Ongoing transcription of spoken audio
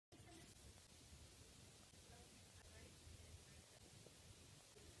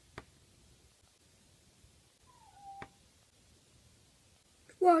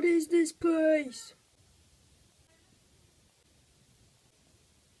What is this place?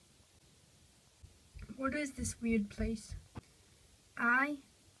 What is this weird place? I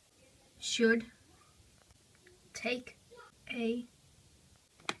should take a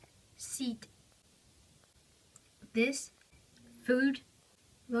seat. This food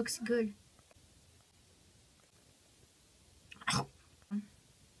looks good.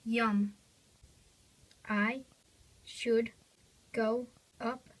 Yum. I should go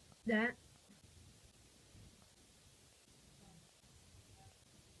up that.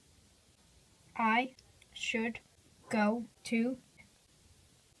 I should go to.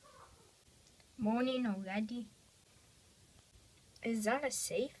 Morning already. Is that a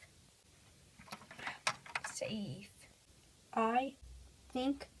safe? Safe. I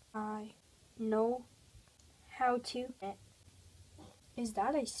think I know how to. Is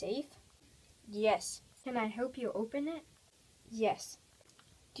that a safe? Yes. Can I help you open it? Yes.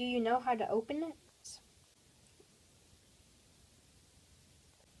 Do you know how to open it?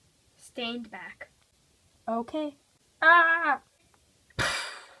 Stand back. Okay. Ah!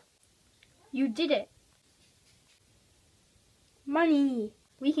 You did it. Money.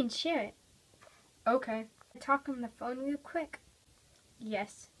 We can share it. Okay. Talk on the phone real quick.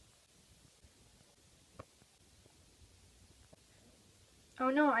 Yes. Oh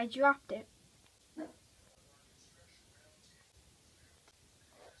no, I dropped it.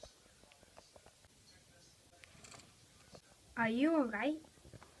 Are you alright?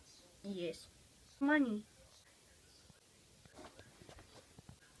 Yes. Money.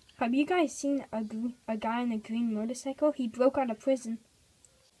 Have you guys seen a guy on a green motorcycle? He broke out of prison.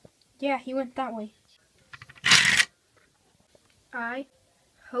 Yeah, he went that way. I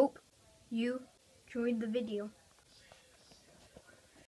hope you enjoyed the video.